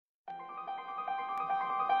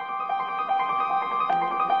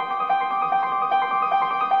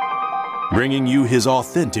bringing you his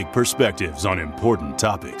authentic perspectives on important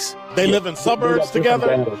topics. They live in suburbs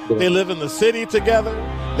together. They live in the city together.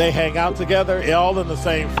 They hang out together, all in the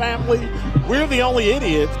same family. We're the only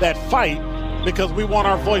idiots that fight because we want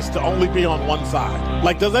our voice to only be on one side.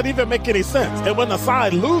 Like, does that even make any sense? And when the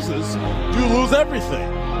side loses, you lose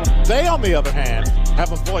everything. They, on the other hand,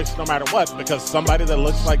 have a voice no matter what because somebody that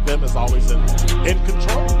looks like them is always in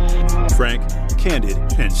control. Frank, candid,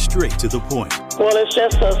 and straight to the point. Well, it's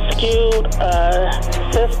just a skewed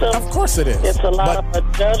system. Of course it is. It's a lot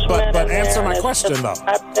of judgment. But answer my question, though.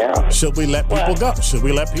 Should we let people go? Should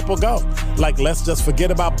we let people go? Like, let's just forget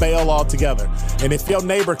about bail altogether. And if your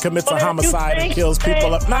neighbor commits a homicide and kills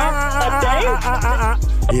people up,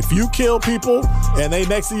 if you kill people and they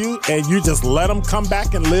next to you and you just let them come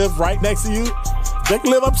back and live right next to you, they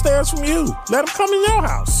can live upstairs from you. Let them come in your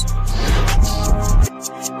house.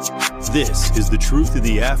 This is The Truth in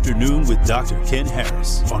the Afternoon with Dr. Ken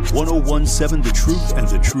Harris on 101.7 The Truth and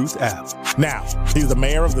The Truth app. Now, he's the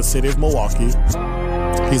mayor of the city of Milwaukee.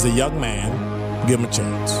 He's a young man. Give him a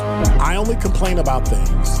chance. I only complain about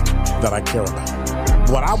things that I care about.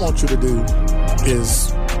 What I want you to do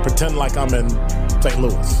is pretend like I'm in St.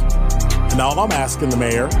 Louis. And all I'm asking the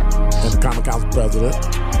mayor and the Common Council president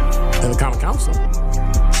and the Common Council,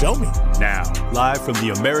 show me. Now, live from the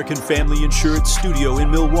American Family Insurance Studio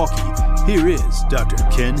in Milwaukee, here is Dr.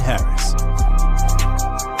 Ken Harris.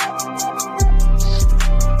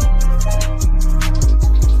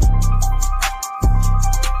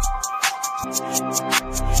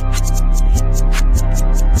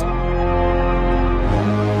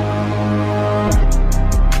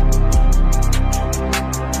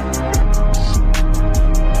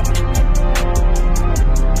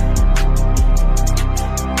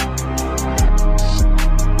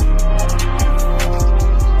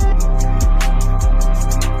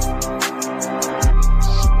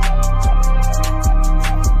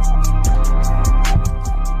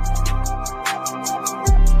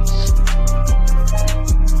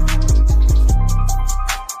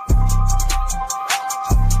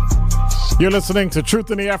 You're listening to Truth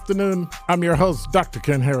in the Afternoon. I'm your host, Dr.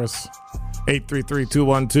 Ken Harris.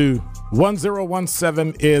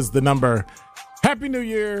 833-212-1017 is the number. Happy New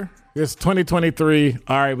Year. It's 2023.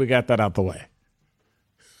 All right, we got that out the way.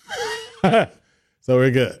 So we're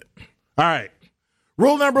good. All right.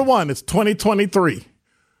 Rule number one, it's 2023.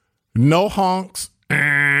 No honks.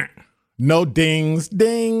 No dings.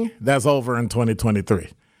 Ding. That's over in 2023.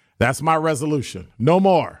 That's my resolution. No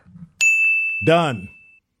more. Done.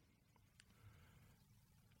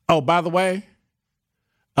 Oh, by the way,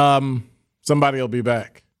 somebody will be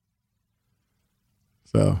back.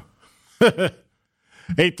 So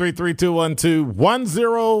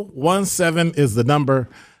 833-212-1017 is the number.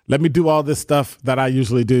 Let me do all this stuff that I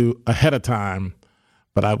usually do ahead of time,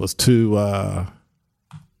 but I was too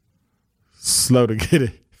slow to get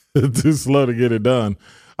it done.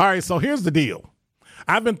 All right, so here's the deal.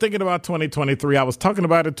 I've been thinking about 2023. I was talking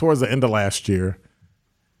about it towards the end of last year.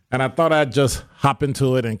 And I thought I'd just hop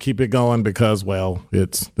into it and keep it going because, well,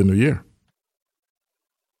 it's the new year.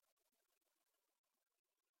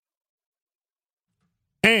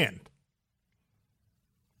 And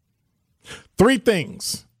 3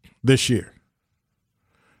 things this year.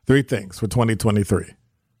 3 things for 2023.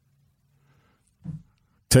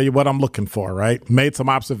 Tell you what I'm looking for, right? Made some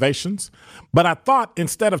observations. But I thought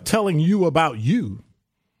instead of telling you about you,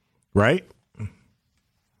 right?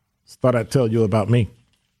 Thought I'd tell you about me.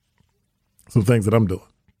 Some things that I'm doing.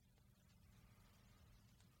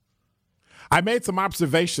 I made some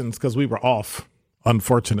observations because we were off,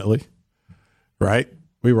 unfortunately, right?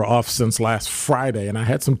 We were off since last Friday, and I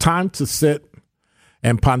had some time to sit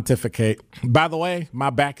and pontificate. By the way, my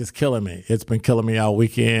back is killing me. It's been killing me all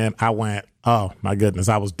weekend. I went, oh, my goodness,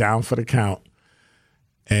 I was down for the count.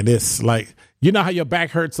 And it's like, you know how your back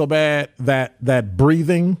hurts so bad that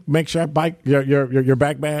breathing makes your back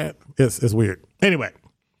bad? It's weird. Anyway.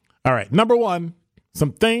 All right. Number one,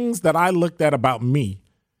 some things that I looked at about me.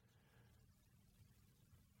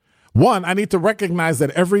 One, I need to recognize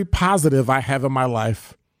that every positive I have in my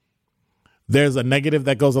life, there's a negative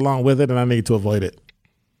that goes along with it, and I need to avoid it.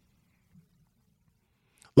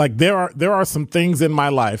 Like there are some things in my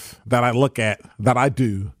life that I look at, that I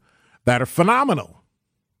do, that are phenomenal.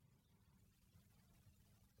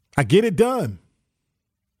 I get it done.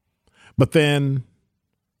 But then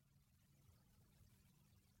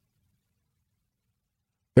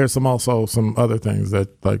there's also some other things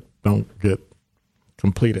that like don't get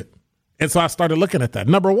completed. And so I started looking at that.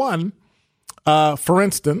 Number one, for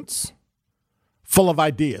instance, full of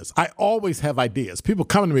ideas. I always have ideas. People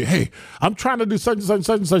come to me, hey, I'm trying to do such and such and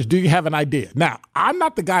such and such. Do you have an idea? Now, I'm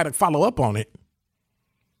not the guy to follow up on it,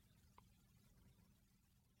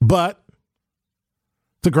 but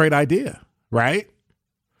it's a great idea, right?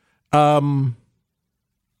 Have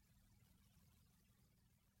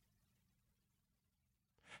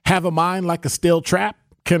a mind like a steel trap,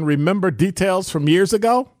 can remember details from years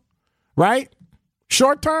ago, right?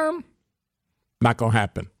 Short term, not going to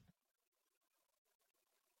happen.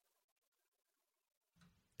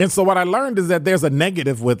 And so what I learned is that there's a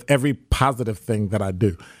negative with every positive thing that I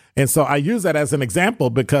do. And so I use that as an example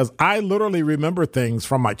because I literally remember things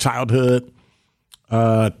from my childhood,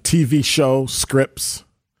 TV show scripts,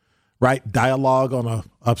 right? Dialogue on an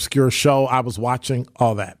obscure show I was watching,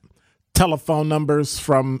 all that. Telephone numbers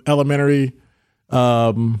from elementary,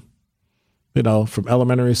 from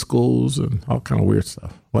elementary schools and all kind of weird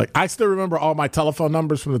stuff. Like I still remember all my telephone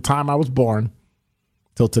numbers from the time I was born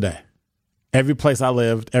till today. Every place I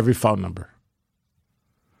lived, every phone number,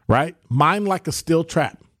 right? Mind like a steel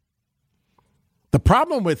trap. The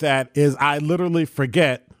problem with that is I literally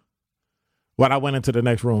forget what I went into the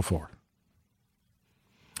next room for.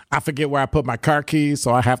 I forget where I put my car keys,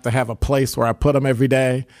 so I have to have a place where I put them every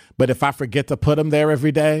day. But if I forget to put them there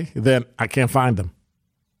every day, then I can't find them.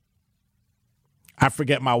 I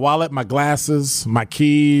forget my wallet, my glasses, my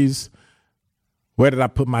keys. Where did I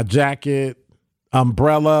put my jacket,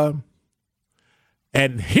 umbrella?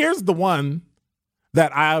 And here's the one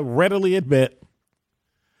that I readily admit.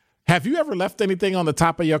 Have you ever left anything on the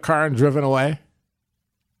top of your car and driven away?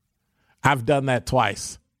 I've done that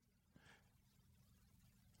twice.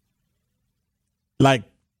 Like,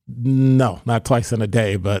 no, not twice in a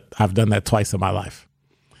day, but I've done that twice in my life.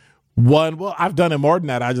 I've done it more than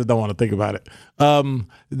that. I just don't want to think about it.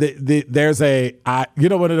 There's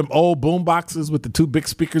one of them old boom boxes with the two big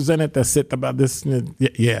speakers in it that sit about this.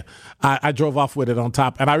 Yeah. I drove off with it on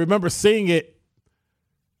top. And I remember seeing it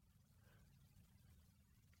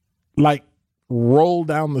like roll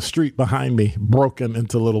down the street behind me, broken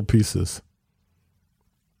into little pieces.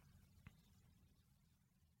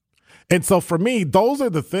 And so for me, those are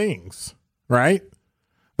the things, right,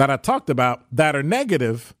 that I talked about that are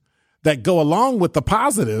negative that go along with the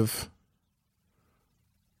positive,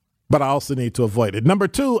 but I also need to avoid it. Number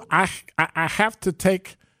two, I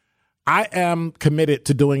am committed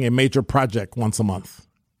to doing a major project once a month.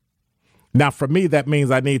 Now, for me, that means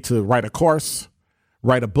I need to write a course,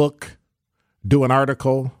 write a book, do an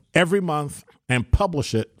article every month and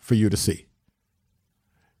publish it for you to see.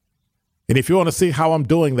 And if you want to see how I'm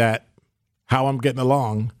doing that, how I'm getting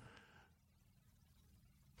along,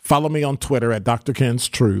 follow me on Twitter at Dr. Ken's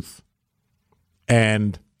Truth.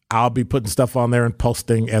 And I'll be putting stuff on there and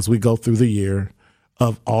posting as we go through the year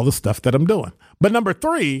of all the stuff that I'm doing. But number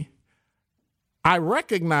three, I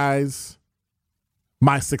recognize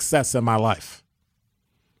my success in my life,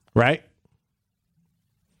 right?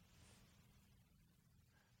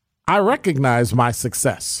 I recognize my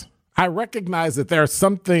success. I recognize that there are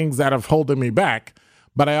some things that have holding me back,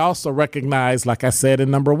 but I also recognize, like I said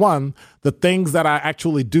in number one, the things that I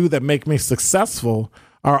actually do that make me successful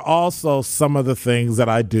are also some of the things that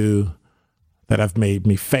I do that have made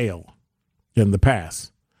me fail in the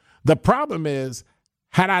past. The problem is,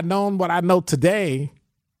 had I known what I know today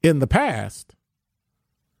in the past,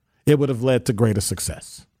 it would have led to greater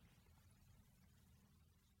success.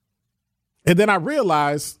 And then I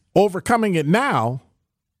realized overcoming it now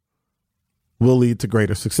will lead to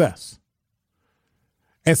greater success.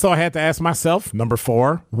 And so I had to ask myself, number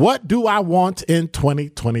four, what do I want in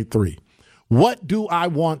 2023? What do I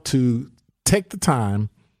want to take the time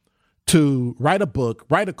to write a book,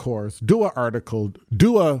 write a course, do an article,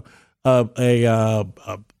 do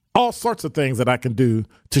all sorts of things that I can do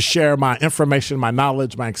to share my information, my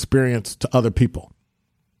knowledge, my experience to other people?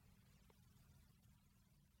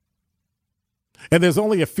 And there's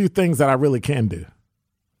only a few things that I really can do.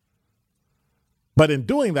 But in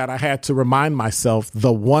doing that, I had to remind myself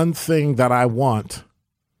the one thing that I want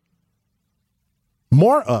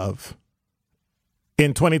more of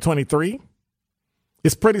in 2023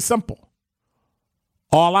 is pretty simple.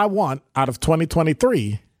 All I want out of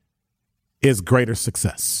 2023 is greater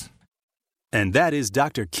success. And that is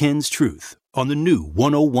Dr. Ken's Truth on the new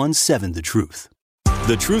 101.7 The Truth.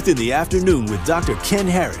 The Truth in the Afternoon with Dr. Ken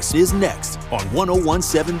Harris is next on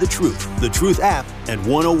 101.7 The Truth, The Truth app, and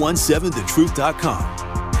 1017thetruth.com.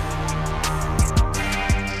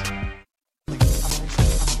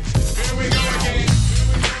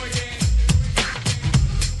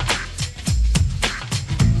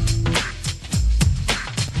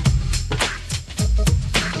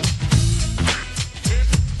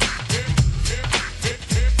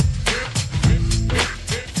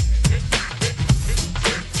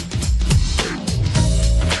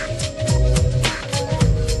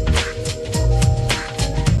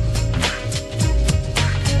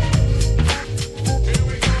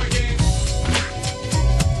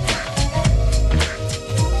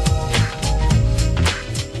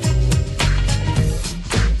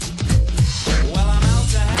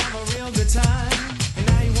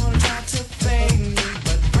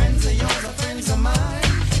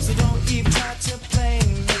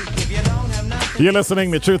 You're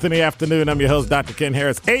listening to Truth in the Afternoon. I'm your host, Dr. Ken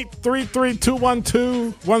Harris.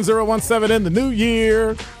 833-212-1017 in the new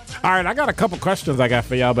year. All right, I got a couple questions I got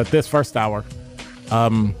for y'all, but this first hour,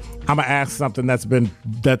 I'm gonna ask something that's been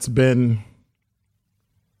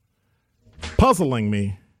puzzling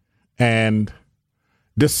me and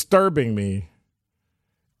disturbing me,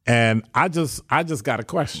 and I just got a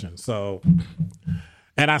question. So,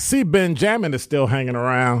 and I see Benjamin is still hanging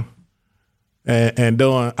around and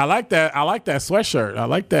doing. I like that sweatshirt. I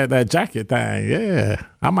like that jacket thing. Yeah,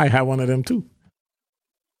 I might have one of them too.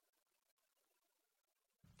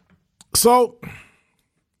 So,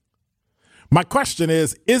 my question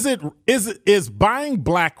is buying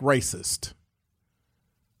black racist?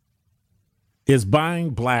 Is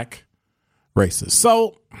buying black racist?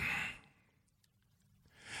 So,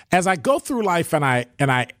 as I go through life and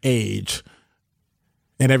I age,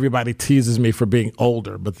 and everybody teases me for being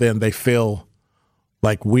older, but then they feel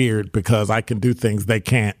like weird because I can do things they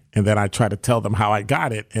can't, and then I try to tell them how I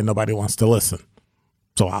got it, and nobody wants to listen.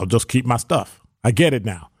 So I'll just keep my stuff. I get it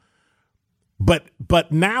now. But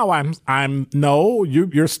now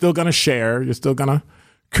you're still going to share. You're still going to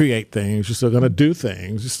create things. You're still going to do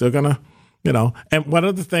things. You're still going to, and one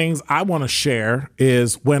of the things I want to share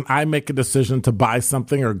is when I make a decision to buy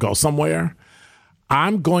something or go somewhere,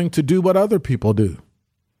 I'm going to do what other people do.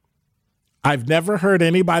 I've never heard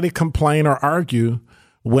anybody complain or argue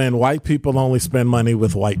when white people only spend money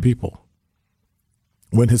with white people,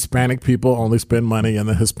 when Hispanic people only spend money in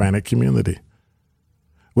the Hispanic community,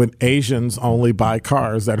 when Asians only buy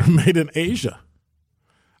cars that are made in Asia.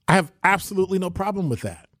 I have absolutely no problem with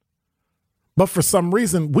that. But for some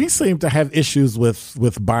reason, we seem to have issues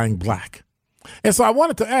with buying black. And so I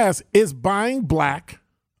wanted to ask, is buying black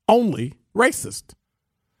only racist?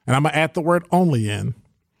 And I'm going to add the word only in,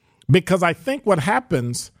 because I think what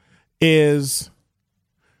happens is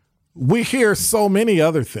we hear so many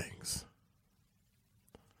other things.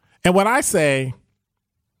 And when I say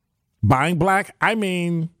buying black, I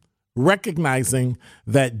mean recognizing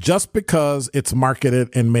that just because it's marketed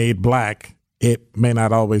and made black, it may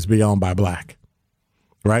not always be owned by black,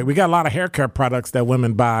 right? We got a lot of hair care products that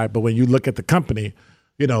women buy, but when you look at the company,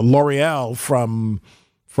 L'Oreal from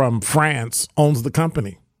France owns the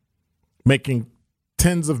company, making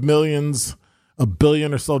tens of millions, $1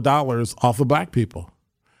 billion or so dollars off of black people.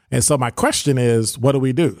 And so my question is, what do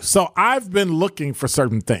we do? So I've been looking for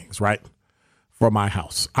certain things, right, for my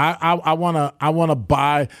house. I want to buy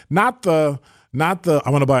I want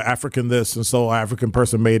to buy African this, and so an African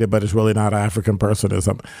person made it, but it's really not an African person or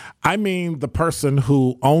something. I mean, the person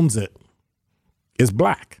who owns it is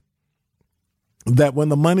black. That when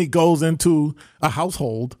the money goes into a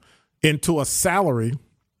household, into a salary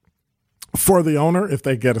for the owner, if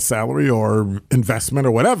they get a salary or investment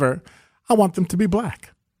or whatever, I want them to be black.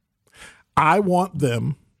 I want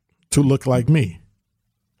them to look like me.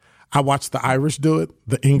 I watch the Irish do it,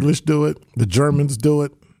 the English do it, the Germans do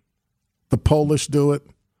it, the Polish do it,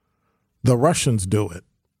 the Russians do it.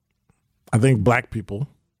 I think black people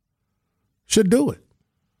should do it.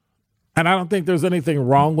 And I don't think there's anything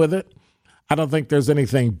wrong with it. I don't think there's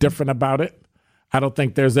anything different about it. I don't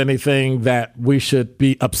think there's anything that we should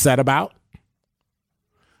be upset about.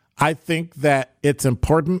 I think that it's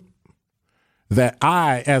important that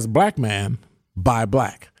I, as a black man, buy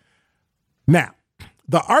black. Now,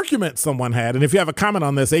 the argument someone had, and if you have a comment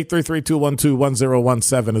on this,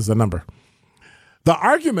 833-212-1017 is the number. The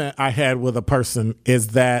argument I had with a person is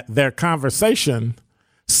that their conversation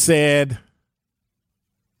said,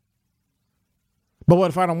 but what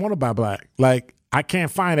if I don't want to buy black? Like, I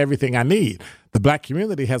can't find everything I need. The black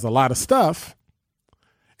community has a lot of stuff.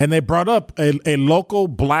 And they brought up a local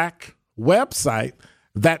black website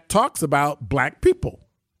that talks about black people,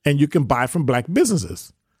 and you can buy from black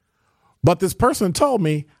businesses. But this person told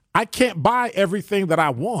me, I can't buy everything that I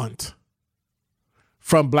want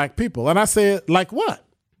from black people. And I said, like what?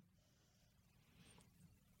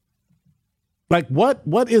 Like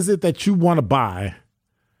what is it that you want to buy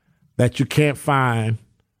that you can't find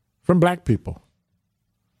from black people?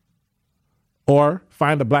 Or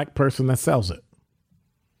find a black person that sells it.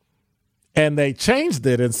 And they changed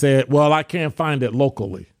it and said, well, I can't find it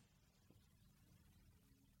locally.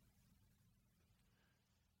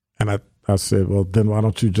 And I said, well, then why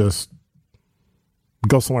don't you just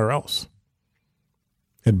go somewhere else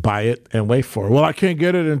and buy it and wait for it? Well, I can't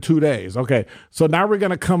get it in 2 days. Okay, so now we're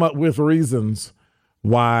going to come up with reasons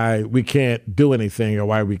why we can't do anything or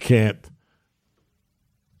why we can't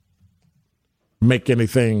make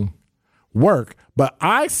anything work. But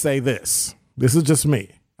I say this. This is just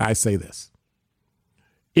me. I say this.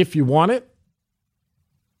 If you want it,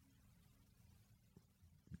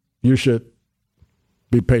 you should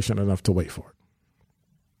Be patient enough to wait for it.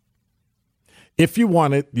 If you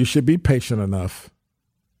want it, you should be patient enough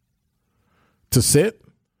to sit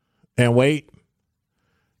and wait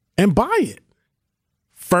and buy it.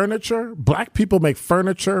 Furniture, black people make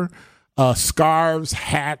furniture, scarves,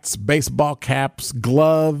 hats, baseball caps,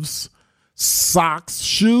 gloves, socks,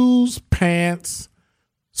 shoes, pants,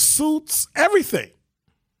 suits, everything.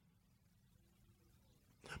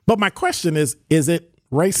 But my question is it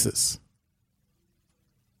racist?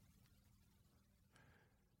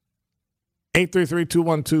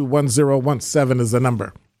 833-212-1017 is the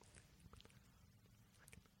number.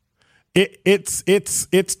 It's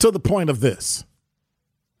to the point of this.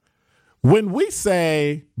 When we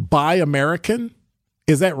say buy American,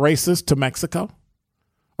 is that racist to Mexico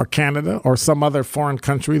or Canada or some other foreign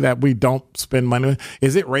country that we don't spend money with?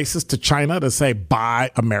 Is it racist to China to say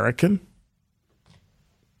buy American?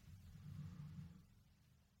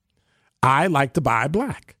 I like to buy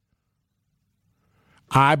black.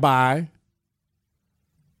 I buy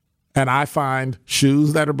and I find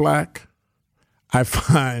shoes that are black. I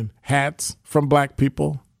find hats from black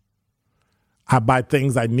people. I buy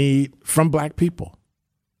things I need from black people.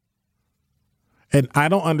 And I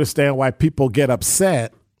don't understand why people get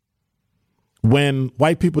upset when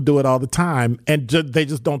white people do it all the time and they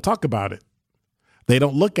just don't talk about it. They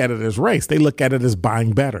don't look at it as race. They look at it as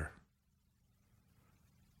buying better.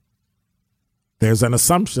 There's an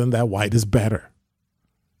assumption that white is better.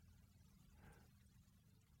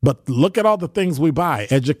 But look at all the things we buy.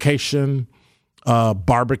 Education,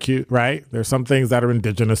 barbecue, right? There's some things that are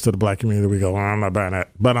indigenous to the black community. We go, I'm not buying that,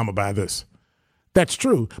 but I'm going to buy this. That's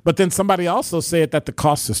true. But then somebody also said that the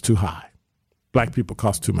cost is too high. Black people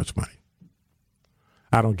cost too much money.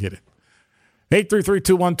 I don't get it.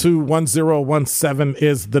 833-212-1017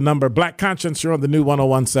 is the number. Black Conscience, you're on the new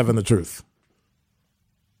 1017 The Truth.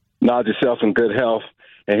 Nod yourself in good health.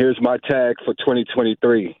 And here's my tag for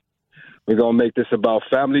 2023. We're going to make this about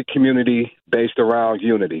family, community, based around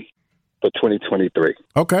unity for 2023.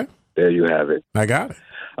 Okay. There you have it. I got it.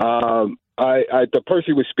 The person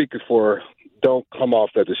you were speaking for don't come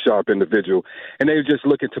off as a sharp individual. And they're just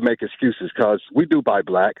looking to make excuses because we do buy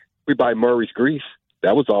black. We buy Murray's Grease.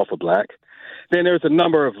 That was all for black. Then there's a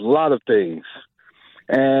lot of things.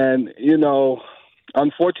 And,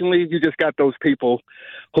 unfortunately, you just got those people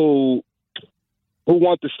who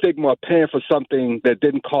want the stigma of paying for something that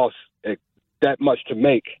didn't cost that much to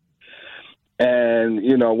make and,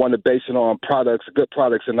 want to base it on products, good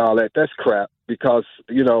products and all that. That's crap because,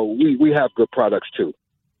 we have good products too.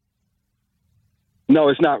 No,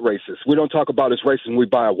 it's not racist. We don't talk about it as racist when we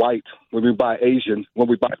buy a white, when we buy Asian, when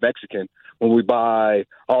we buy Mexican, when we buy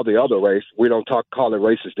all the other race. We don't call it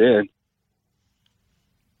racist then.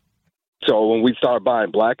 So when we start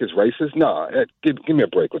buying black as racist, no, give me a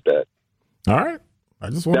break with that. All right.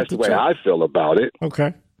 That's the way I feel about it.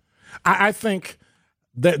 Okay. I think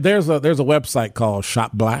that there's a website called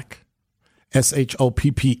Shop Black,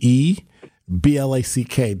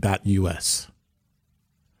 SHOPPEBLACK.US.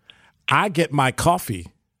 I get my coffee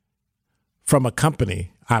from a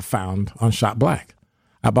company I found on Shop Black.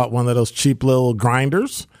 I bought one of those cheap little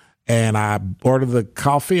grinders and I ordered the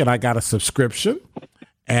coffee and I got a subscription.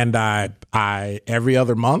 And I every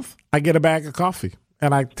other month I get a bag of coffee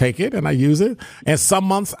and I take it and I use it. And some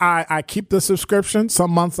months I keep the subscription.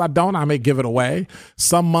 Some months I don't. I may give it away.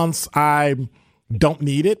 Some months I don't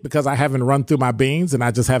need it because I haven't run through my beans and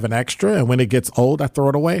I just have an extra. And when it gets old, I throw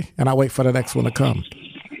it away and I wait for the next one to come.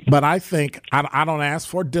 But I think I don't ask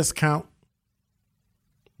for a discount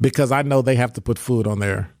because I know they have to put food on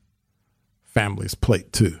their family's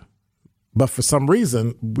plate too. But for some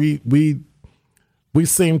reason, we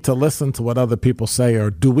seem to listen to what other people say, or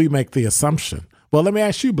do we make the assumption? Well, let me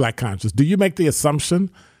ask you, Black Conscious, do you make the assumption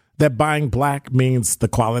that buying black means the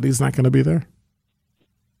quality is not going to be there?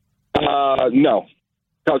 No.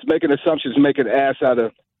 Because making assumptions make an ass out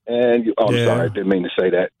of, I'm sorry, I didn't mean to say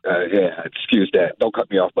that. Excuse that. Don't cut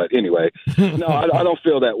me off. But anyway, no, I don't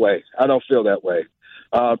feel that way.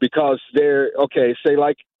 Because say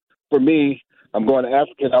like for me, I'm going to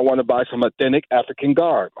Africa and I want to buy some authentic African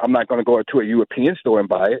garb. I'm not going to go into a European store and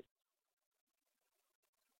buy it.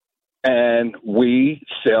 And we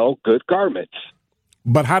sell good garments.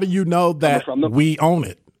 But how do you know that we own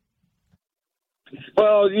it?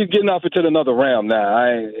 Well, you're getting off into another realm now.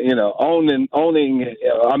 Owning.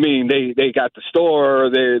 I mean, they got the store.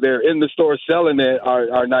 They're in the store selling it.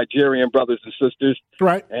 Our Nigerian brothers and sisters,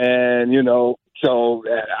 right? And so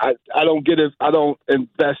I don't get it. I don't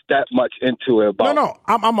invest that much into it. No,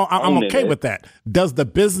 I'm okay with that. Does the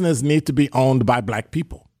business need to be owned by black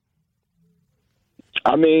people?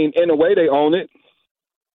 I mean, in a way, they own it.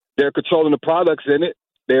 They're controlling the products in it.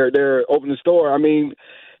 They're opening the store. I mean,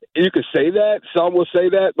 you could say that. Some will say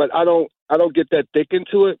that, but I don't get that thick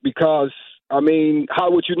into it because, I mean,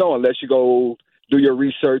 how would you know unless you go do your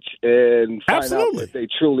research and find out that they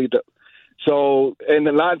truly do. So, and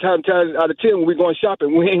a lot of times out of 10, when we going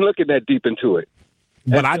shopping, we ain't looking that deep into it.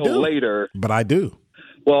 But I do. Later. But I do.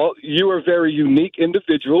 Well, you are a very unique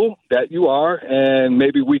individual that you are, and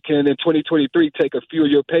maybe we can, in 2023, take a few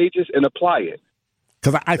of your pages and apply it.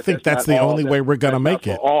 Because I think that's the only way we're going to make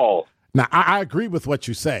it. All. Now, I agree with what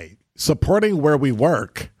you say. Supporting where we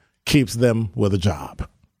work keeps them with a job.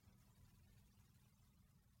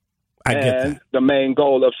 I get that. The main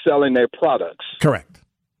goal of selling their products. Correct.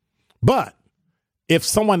 But if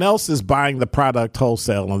someone else is buying the product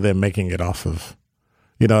wholesale and then making it off of,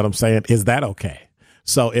 you know what I'm saying? Is that okay?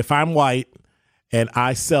 So if I'm white and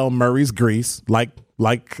I sell Murray's Grease, like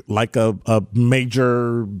a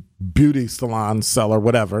major beauty salon seller,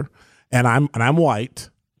 whatever, and I'm white,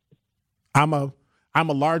 I'm a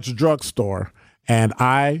large drugstore, and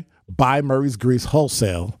I buy Murray's Grease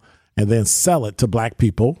wholesale and then sell it to black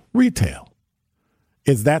people retail.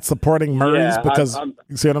 Is that supporting Murray's? Yeah, because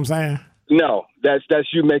you see what I'm saying? No, that's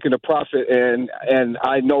you making a profit, and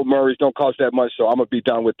I know Murray's don't cost that much, so I'm gonna be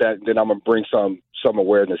done with that, and then I'm gonna bring some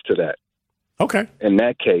awareness to that. Okay. In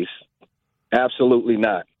that case, absolutely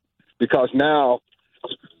not, because now,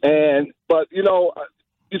 but you know,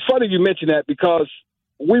 it's funny you mention that because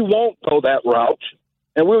we won't go that route,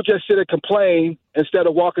 and we'll just sit and complain instead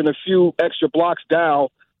of walking a few extra blocks down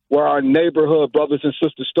where our neighborhood brothers and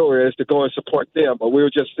sisters store is to go and support them. But we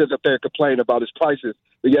would just sit up there and complain about his prices,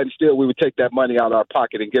 but yet still we would take that money out of our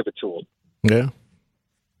pocket and give it to him. Yeah.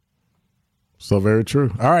 So very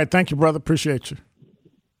true. All right. Thank you, brother. Appreciate you.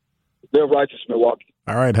 Live righteous, Milwaukee.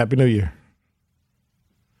 All right. Happy New Year.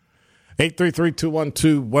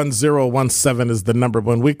 833-212-1017 is the number.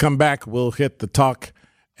 When we come back, we'll hit the talk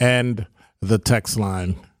and the text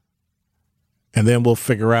line. And then we'll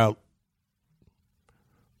figure out,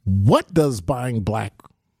 what does buying black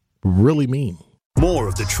really mean? More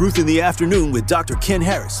of The Truth in the Afternoon with Dr. Ken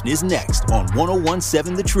Harris is next on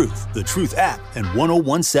 1017 The Truth, The Truth app, and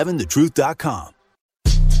 1017thetruth.com.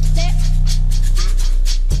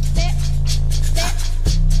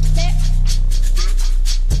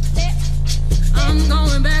 I'm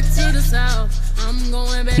going back to the South.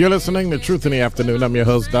 You're listening to Truth in the Afternoon. I'm your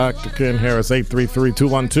host, Dr. Ken Harris.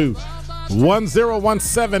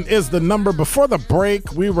 833-212-1017 is the number. Before the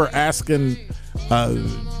break, we were asking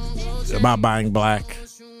about buying black.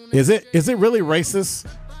 Is it really racist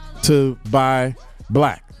to buy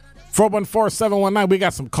black? 414-719. We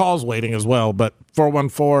got some calls waiting as well, but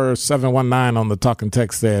 414-719 on the talk and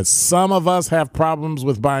text says, some of us have problems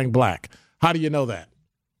with buying black. How do you know that?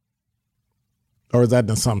 Or is that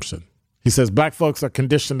an assumption? He says black folks are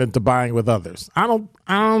conditioned into buying with others. I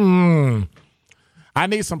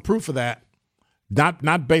need some proof of that,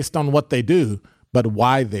 not based on what they do, but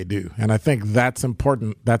why they do. And I think that's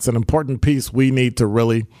important. That's an important piece we need to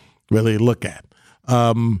really, really look at.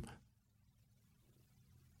 Talking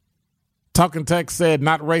Text said,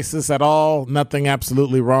 not racist at all, nothing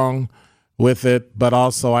absolutely wrong with it, but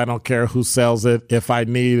also I don't care who sells it. If I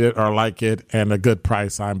need it or like it and a good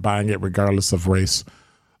price, I'm buying it regardless of race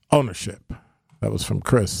ownership. That was from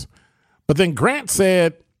Chris. But then Grant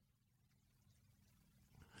said,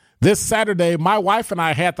 this Saturday, my wife and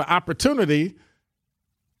I had the opportunity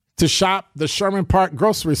to shop the Sherman Park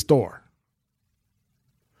grocery store.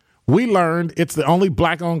 We learned it's the only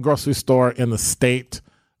black-owned grocery store in the state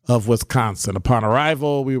of Wisconsin. Upon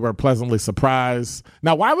arrival, we were pleasantly surprised.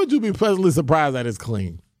 Now, why would you be pleasantly surprised that it's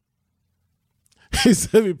clean? He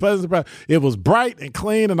said, be pleasantly surprised. It was bright and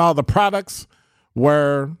clean, and all the products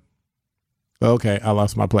were, okay, I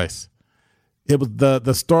lost my place. It was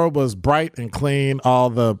the store was bright and clean.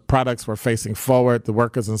 All the products were facing forward. The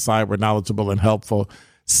workers inside were knowledgeable and helpful.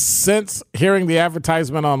 Since hearing the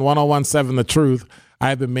advertisement on 1017 The Truth,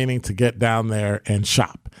 I've been meaning to get down there and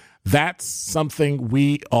shop. That's something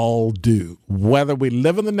we all do. Whether we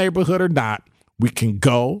live in the neighborhood or not, we can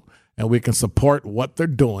go and we can support what they're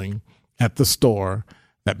doing at the store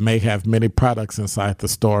that may have many products inside the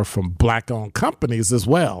store from black-owned companies as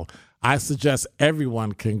well. I suggest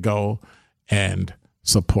everyone can go and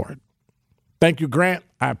support. Thank you, Grant.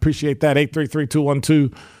 I appreciate that.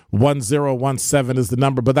 833-212-1017 is the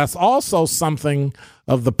number. But that's also something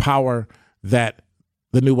of the power that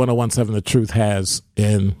the new 1017 The Truth has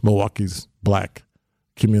in Milwaukee's black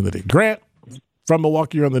community. Grant, from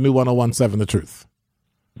Milwaukee, you're on the new 1017 The Truth.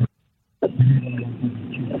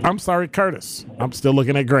 I'm sorry, Curtis. I'm still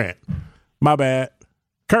looking at Grant. My bad.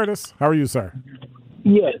 Curtis, how are you, sir?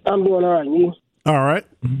 Yes, I'm doing all right. You? All right.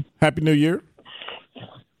 Happy New Year.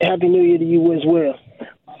 Happy New Year to you as well.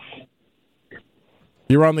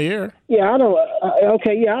 You're on the air. Yeah, I don't. I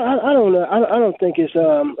don't know. I don't think it's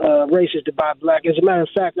racist to buy black. As a matter of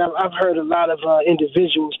fact, I've heard a lot of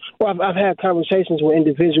individuals. Well, I've had conversations with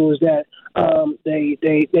individuals that they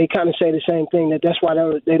kind of say the same thing. That's why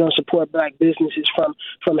they don't support black businesses from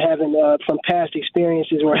having from past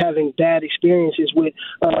experiences or having bad experiences with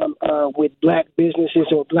black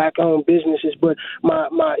businesses or black owned businesses. But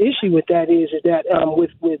my issue with that is that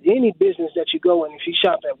with any business that you go in, if you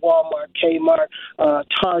shop at Walmart, Kmart,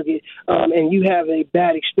 Target, and you have a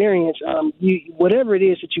bad experience, whatever it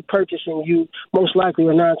is that you purchase, and you most likely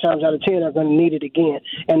or 9 times out of 10 are going to need it again.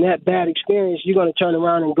 And that bad experience, you're going to turn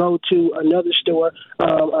around and go to another store,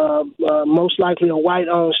 most likely a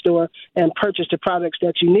white-owned store, and purchase the products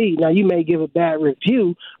that you need. Now, you may give a bad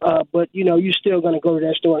review, but you're still going to go to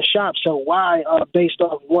that store and shop. So why, based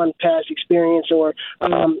off one past experience or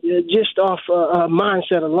just off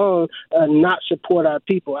mindset alone, not support our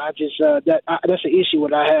people? That's an issue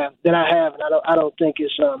that I have, and I don't think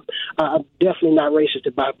it's I'm definitely not racist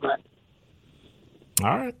to buy black.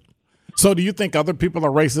 All right. So do you think other people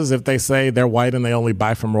are racist if they say they're white and they only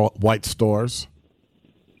buy from white stores?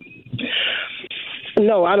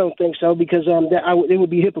 No, I don't think so, because it would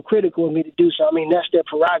be hypocritical of me to do so. I mean, that's their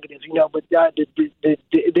prerogative, but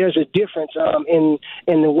there's a difference in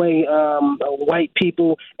the way white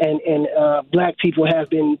people and black people have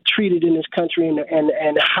been treated in this country, and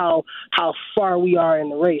how far we are in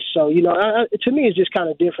the race. So, to me, it's just kind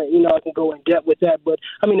of different. I can go in depth with that, but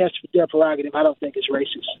I mean, that's their prerogative. I don't think it's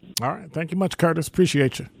racist. All right. Thank you much, Curtis.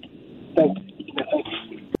 Appreciate you. Thank you.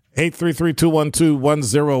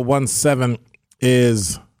 833-212-1017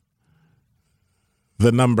 is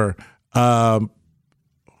the number.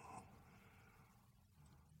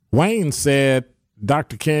 Wayne said,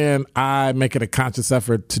 Dr. Ken, I make it a conscious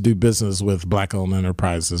effort to do business with black-owned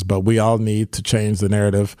enterprises, but we all need to change the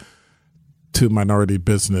narrative to minority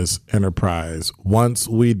business enterprise. Once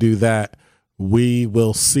we do that, we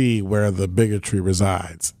will see where the bigotry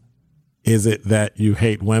resides. Is it that you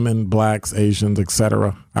hate women, blacks, Asians,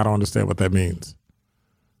 etc.? I don't understand what that means.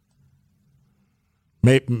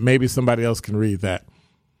 Maybe somebody else can read that.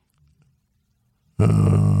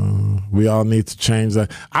 We all need to change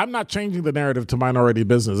that. I'm not changing the narrative to minority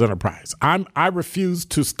business enterprise. I refuse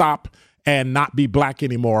to stop and not be black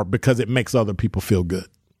anymore because it makes other people feel good.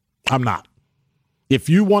 I'm not. If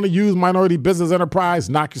you want to use minority business enterprise,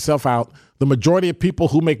 knock yourself out. The majority of people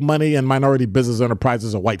who make money in minority business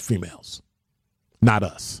enterprises are white females, not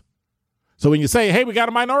us. So when you say, hey, we got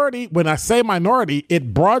a minority, when I say minority,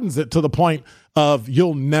 it broadens it to the point of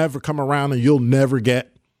you'll never come around and you'll never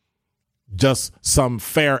get just some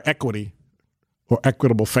fair equity or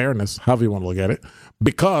equitable fairness, however you want to look at it,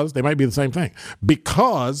 because they might be the same thing,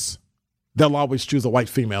 because they'll always choose a white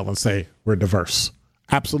female and say we're diverse.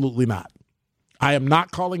 Absolutely not. I am not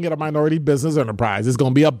calling it a minority business enterprise. It's going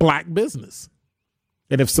to be a black business.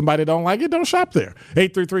 And if somebody don't like it, don't shop there.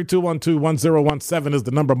 833-212-1017 is the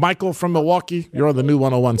number. Michael from Milwaukee, you're on the new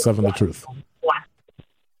 1017 The Truth.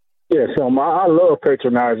 Yeah, so I love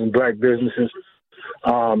patronizing black businesses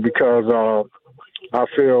because I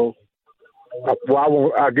feel,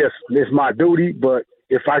 I guess it's my duty, but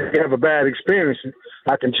if I have a bad experience,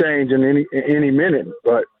 I can change in any minute.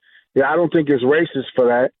 But yeah, I don't think it's racist for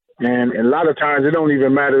that. And a lot of times it don't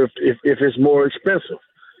even matter if it's more expensive.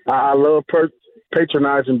 I love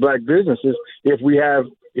patronizing black businesses if we have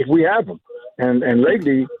them. And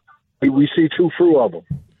lately we see too few of them.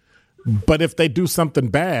 But if they do something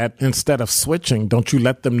bad, instead of switching, don't you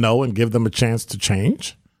let them know and give them a chance to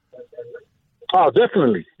change? Oh,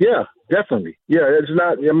 definitely. Yeah, definitely. Yeah, it's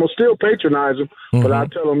not. I'm gonna still patronize them, but I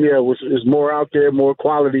tell them, it's more out there, more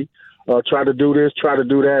quality. Try to do this, try to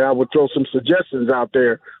do that. I would throw some suggestions out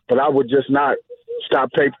there, but I would just not stop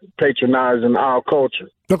patronizing our culture.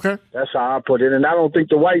 Okay, that's how I put it. And I don't think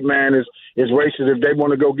the white man is racist if they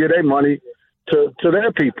want to go get their money to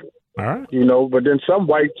their people. All right. But then some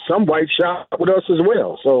white shop with us as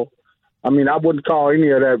well. So, I mean, I wouldn't call any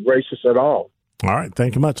of that racist at all. All right.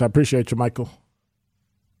 Thank you much. I appreciate you, Michael.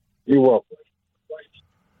 You're welcome.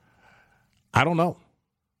 I don't know.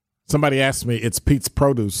 Somebody asked me, it's Pete's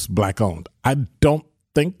Produce black owned. I don't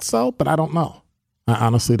think so, but I don't know. I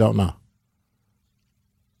honestly don't know.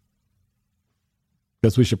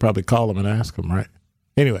 Guess we should probably call them and ask them, right?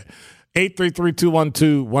 Anyway.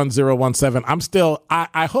 833-212-1017.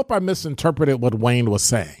 I hope I misinterpreted what Wayne was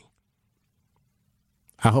saying.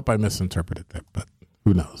 I hope I misinterpreted that, but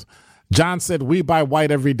who knows? John said, we buy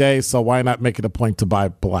white every day, so why not make it a point to buy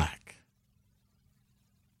black?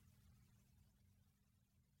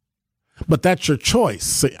 But that's your choice.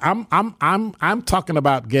 See, I'm talking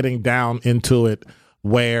about getting down into it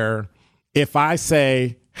where if I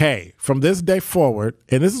say, hey, from this day forward,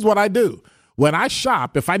 and this is what I do. When I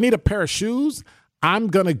shop, if I need a pair of shoes, I'm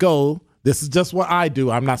going to go. This is just what I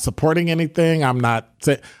do. I'm not supporting anything. I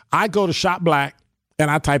go to Shop Black and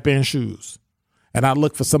I type in shoes and I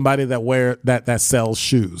look for somebody that sells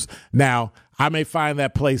shoes. Now, I may find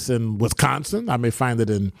that place in Wisconsin. I may find it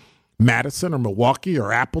in Madison or Milwaukee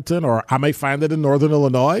or Appleton, or I may find it in Northern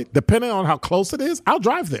Illinois. Depending on how close it is, I'll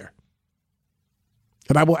drive there.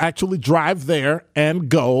 And I will actually drive there and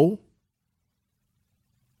go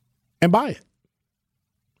and buy it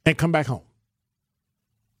and come back home.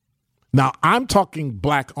 Now, I'm talking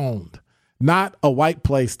black owned, not a white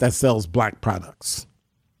place that sells black products,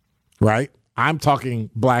 right? I'm talking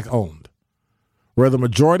black owned, where the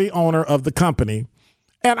majority owner of the company,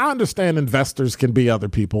 and I understand investors can be other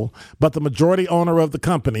people, but the majority owner of the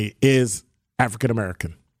company is African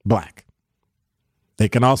American, black. They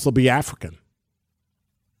can also be African.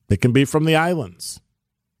 They can be from the islands.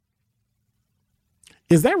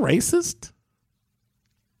 Is that racist?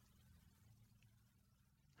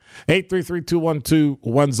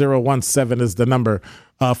 833-212-1017 is the number.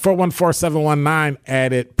 414-719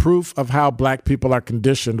 added proof of how black people are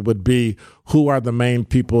conditioned would be who are the main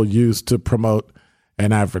people used to promote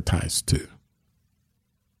and advertise to.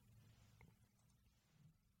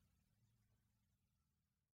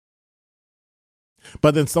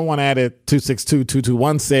 But then someone added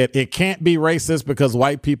 262-221 said it can't be racist because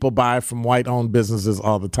white people buy from white-owned businesses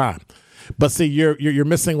all the time. But see, you're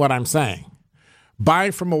missing what I'm saying.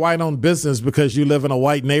 Buying from a white-owned business because you live in a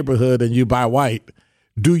white neighborhood and you buy white,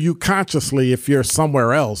 do you consciously, if you're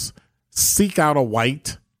somewhere else, seek out a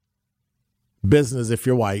white business if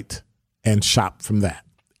you're white and shop from that?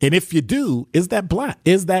 And if you do, is that black?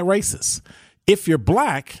 Is that racist? If you're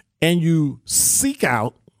black and you seek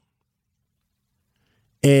out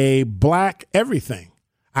a black everything,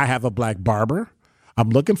 I have a black barber.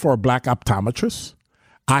 I'm looking for a black optometrist.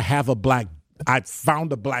 I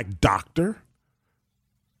found a black doctor.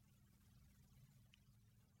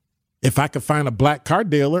 If I could find a black car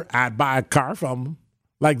dealer, I'd buy a car from them.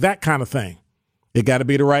 Like that kind of thing. It got to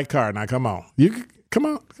be the right car. Now, come on. Come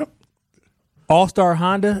on. All-Star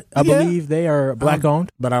Honda, I believe they are black owned.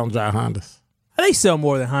 But I don't drive Hondas. They sell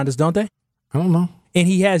more than Hondas, don't they? I don't know. And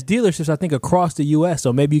he has dealerships, I think, across the U.S.,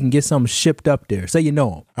 so maybe you can get something shipped up there. Say you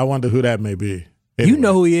know him. I wonder who that may be. Anyway, you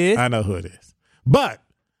know who he is. I know who it is. But,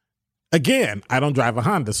 again, I don't drive a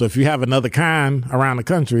Honda, so if you have another kind around the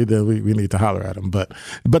country, then we need to holler at them. But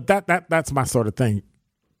that's my sort of thing.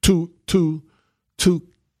 To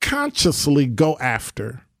consciously go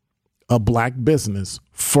after a black business,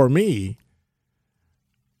 for me,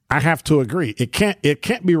 I have to agree. It can't be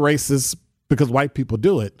racist because white people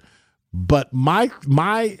do it. But my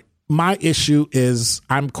issue is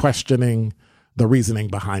I'm questioning the reasoning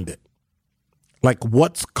behind it. Like,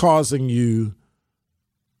 what's causing you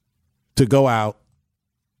to go out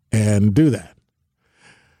and do that?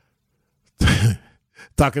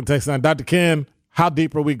 Talking text on Dr. Ken, how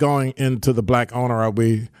deep are we going into the black owner? Are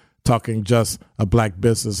we talking just a black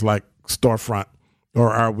business like storefront,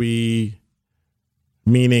 or are we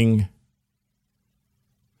meaning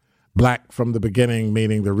black from the beginning,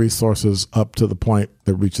 meaning the resources up to the point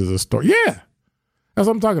that reaches a store? Yeah, that's what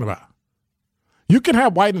I'm talking about. You can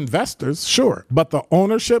have white investors, sure, but the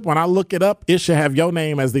ownership, when I look it up, it should have your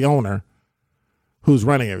name as the owner who's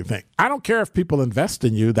running everything. I don't care if people invest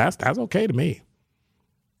in you. That's okay to me.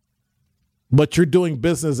 But you're doing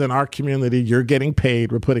business in our community. You're getting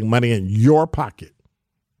paid. We're putting money in your pocket.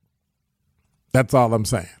 That's all I'm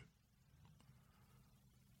saying.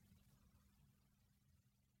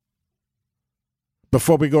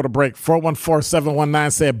 Before we go to break,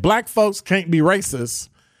 414-719 said, black folks can't be racist.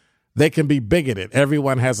 They can be bigoted.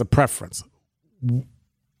 Everyone has a preference.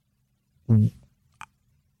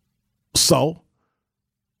 So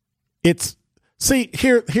it's, see,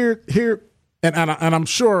 here, and I'm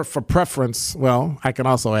sure for preference, well, I can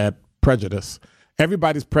also add prejudice.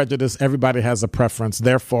 Everybody's prejudiced. Everybody has a preference.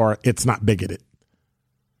 Therefore, it's not bigoted.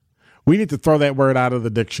 We need to throw that word out of the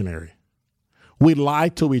dictionary. We lie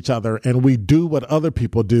to each other and we do what other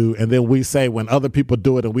people do. And then we say when other people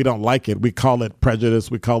do it and we don't like it, we call it prejudice.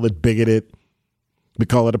 We call it bigoted. We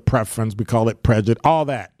call it a preference. We call it prejudice, all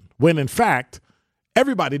that. When in fact,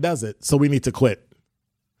 everybody does it. So we need to quit.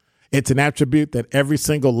 It's an attribute that every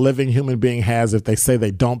single living human being has. If they say they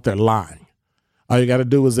don't, they're lying. All you got to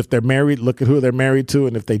do is if they're married, look at who they're married to.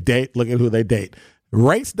 And if they date, look at who they date.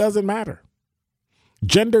 Race doesn't matter.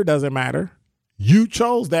 Gender doesn't matter. You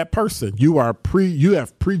chose that person. You have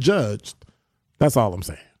prejudged. That's all I'm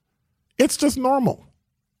saying. It's just normal.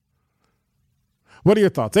 What are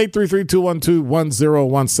your thoughts?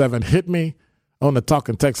 833-212-1017. Hit me on the talk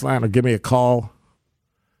and text line or give me a call.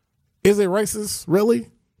 Is it racist,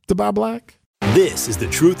 really, to buy black? This is The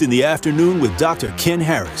Truth in the Afternoon with Dr. Ken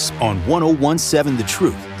Harris on 1017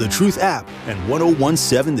 The Truth app, and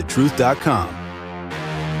 1017thetruth.com.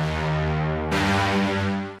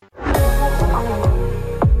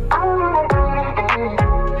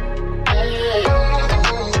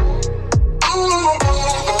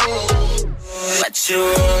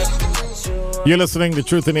 You're listening to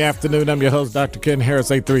Truth in the Afternoon. I'm your host, Dr. Ken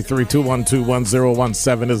Harris.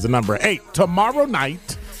 833-212-1017 is the number. Tomorrow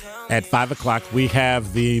night at 5 o'clock, we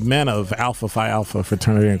have the men of Alpha Phi Alpha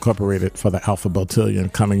Fraternity Incorporated for the Alpha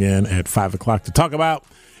Botillion coming in at 5 o'clock to talk about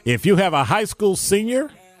if you have a high school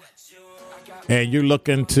senior and you're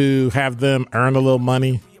looking to have them earn a little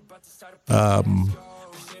money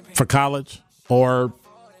for college or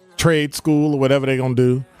trade school or whatever they're going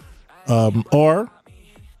to do, or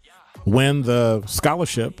win the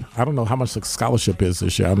scholarship. I don't know how much the scholarship is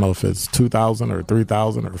this year. I don't know if it's $2,000 or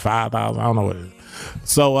 $3,000 or $5,000. I don't know what it is.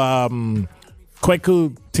 So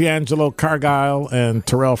Kwaku D'Angelo Cargyle and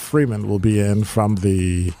Terrell Freeman will be in from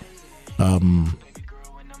the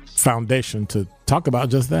foundation to talk about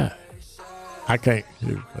just that. I can't.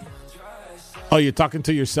 Oh, you're talking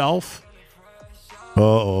to yourself?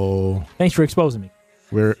 Uh-oh. Thanks for exposing me.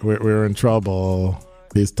 We're in trouble.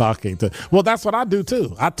 He's talking to. Well, that's what I do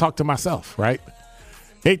too. I talk to myself, right?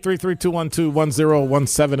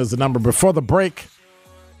 833-212-1017 is the number. Before the break,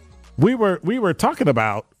 we were talking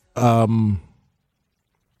about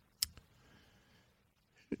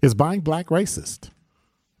is buying black racist?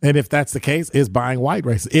 And if that's the case, is buying white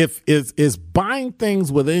racist? If is buying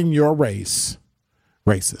things within your race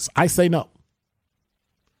racist? I say no.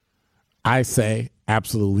 I say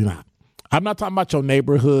absolutely not. I'm not talking about your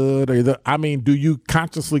neighborhood or do you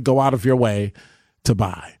consciously go out of your way to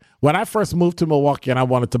buy? When I first moved to Milwaukee and I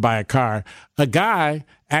wanted to buy a car, a guy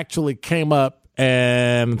actually came up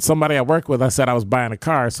and somebody I work with, I said I was buying a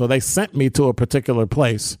car. So they sent me to a particular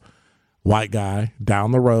place, white guy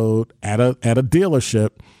down the road at a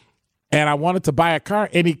dealership. And I wanted to buy a car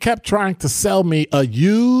and he kept trying to sell me a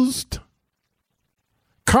used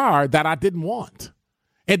car that I didn't want.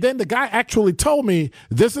 And then the guy actually told me,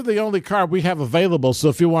 this is the only car we have available, so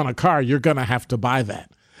if you want a car, you're going to have to buy that.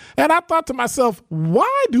 And I thought to myself,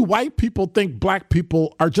 why do white people think black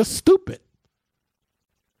people are just stupid?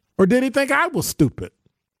 Or did he think I was stupid?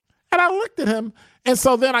 And I looked at him, and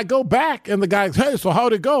so then I go back, and the guy's, hey, so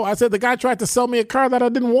how'd it go? I said, the guy tried to sell me a car that I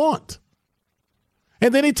didn't want.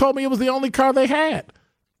 And then he told me it was the only car they had.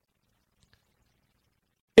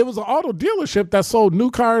 It was an auto dealership that sold new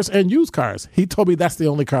cars and used cars. He told me that's the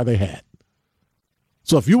only car they had.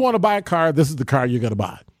 So if you want to buy a car, this is the car you're going to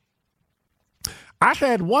buy. I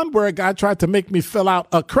had one where a guy tried to make me fill out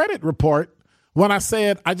a credit report when I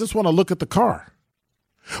said, I just want to look at the car.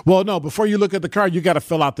 Well, no, before you look at the car, you got to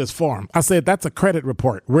fill out this form. I said, that's a credit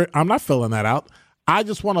report. I'm not filling that out. I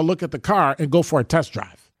just want to look at the car and go for a test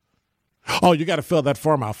drive. Oh, you got to fill that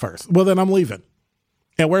form out first. Well, then I'm leaving.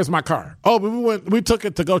 And where's my car? Oh, but we took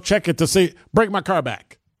it to go check it to see, bring my car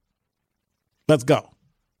back. Let's go.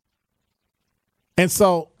 And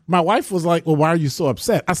so my wife was like, well, why are you so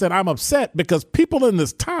upset? I said, I'm upset because people in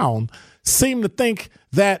this town seem to think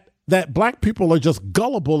that black people are just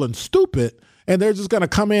gullible and stupid and they're just going to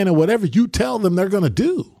come in and whatever you tell them they're going to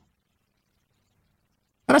do.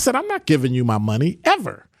 And I said, I'm not giving you my money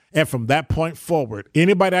ever. And from that point forward,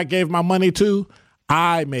 anybody I gave my money to,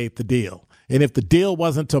 I made the deal. And if the deal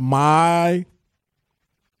wasn't to my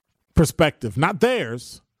perspective, not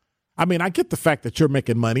theirs, I mean, I get the fact that you're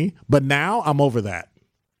making money, but now I'm over that.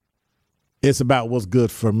 It's about what's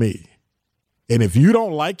good for me. And if you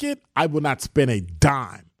don't like it, I will not spend a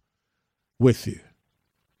dime with you.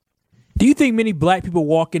 Do you think many black people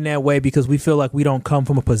walk in that way because we feel like we don't come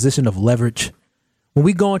from a position of leverage? When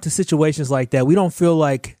we go into situations like that, we don't feel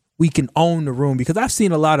like we can own the room, because I've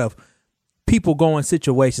seen a lot of people go in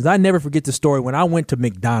situations. I never forget the story when I went to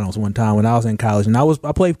McDonald's one time when I was in college, and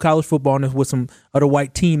I played college football with some other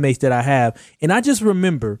white teammates that I have. And I just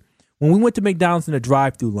remember when we went to McDonald's in the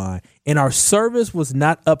drive-through line and our service was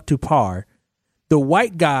not up to par, the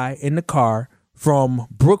white guy in the car from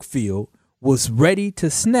Brookfield was ready to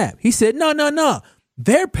snap. He said, no,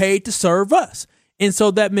 they're paid to serve us. And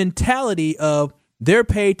so that mentality of they're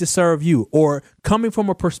paid to serve you, or coming from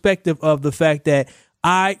a perspective of the fact that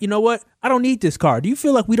I don't need this car. Do you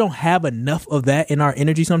feel like we don't have enough of that in our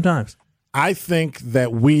energy sometimes? I think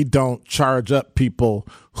that we don't charge up people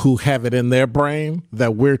who have it in their brain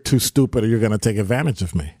that we're too stupid or you're going to take advantage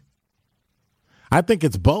of me. I think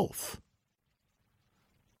it's both.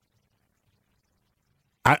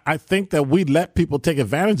 I think that we let people take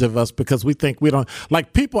advantage of us because we think we don't.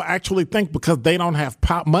 Like, people actually think because they don't have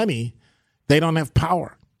money, they don't have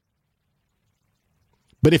power.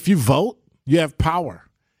 But if you vote, you have power.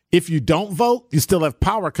 If you don't vote, you still have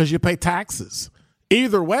power because you pay taxes.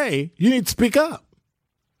 Either way, you need to speak up.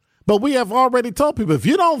 But we have already told people, if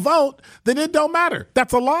you don't vote, then it don't matter.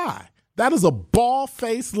 That's a lie. That is a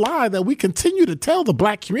bald-faced lie that we continue to tell the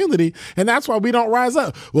black community, and that's why we don't rise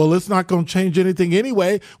up. Well, it's not going to change anything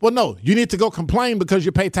anyway. Well, no, you need to go complain because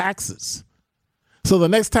you pay taxes. So the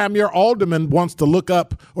next time your alderman wants to look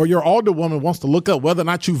up, or your alderwoman wants to look up whether or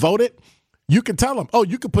not you voted, you can tell them, oh,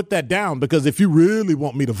 you can put that down, because if you really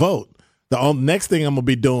want me to vote, the next thing I'm going to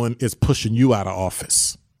be doing is pushing you out of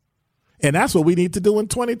office. And that's what we need to do in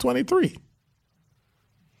 2023.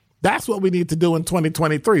 That's what we need to do in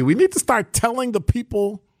 2023. We need to start telling the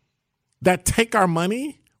people that take our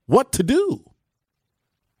money what to do.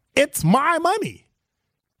 It's my money.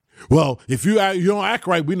 Well, if you don't act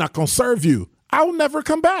right, we're not going to serve you. I'll never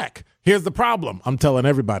come back. Here's the problem. I'm telling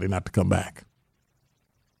everybody not to come back.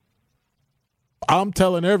 I'm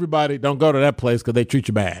telling everybody don't go to that place because they treat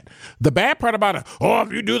you bad. The bad part about it, oh,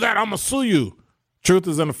 if you do that, I'm going to sue you. Truth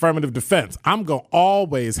is an affirmative defense. I'm going to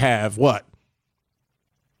always have what?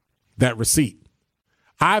 That receipt.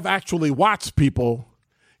 I've actually watched people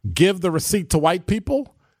give the receipt to white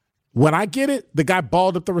people. When I get it, the guy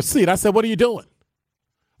balled up the receipt. I said, what are you doing?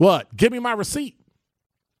 What? Give me my receipt.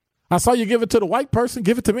 I saw you give it to the white person.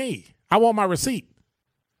 Give it to me. I want my receipt.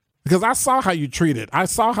 Because I saw how you treated. I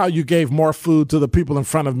saw how you gave more food to the people in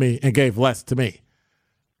front of me and gave less to me.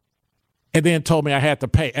 And then told me I had to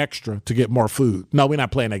pay extra to get more food. No, we're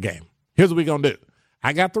not playing that game. Here's what we're going to do.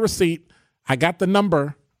 I got the receipt. I got the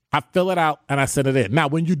number. I fill it out and I send it in. Now,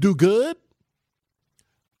 when you do good,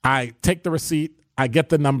 I take the receipt, I get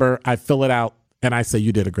the number, I fill it out, and I say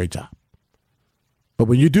you did a great job. But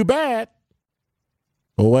when you do bad,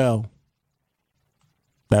 oh well,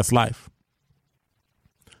 that's life.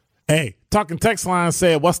 Hey, Talking Text Line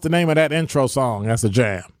said, what's the name of that intro song? That's a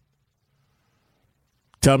jam.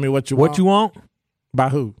 Tell me what you want. What you want? By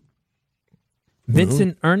who?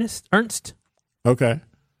 Vincent Ernst. Okay.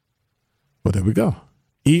 Well, there we go.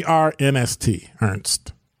 Ernst,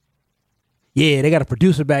 Ernst. Yeah, they got a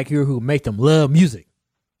producer back here who make them love music.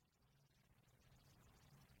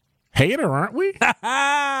 Hater, aren't we?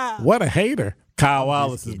 What a hater. Kyle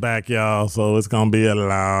Wallace is back, y'all, so it's going to be a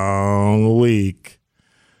long week.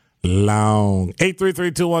 Long.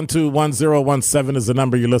 833-212-1017 is the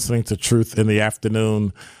number. You're listening to Truth in the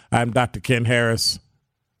Afternoon. I'm Dr. Ken Harris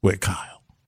with Kyle.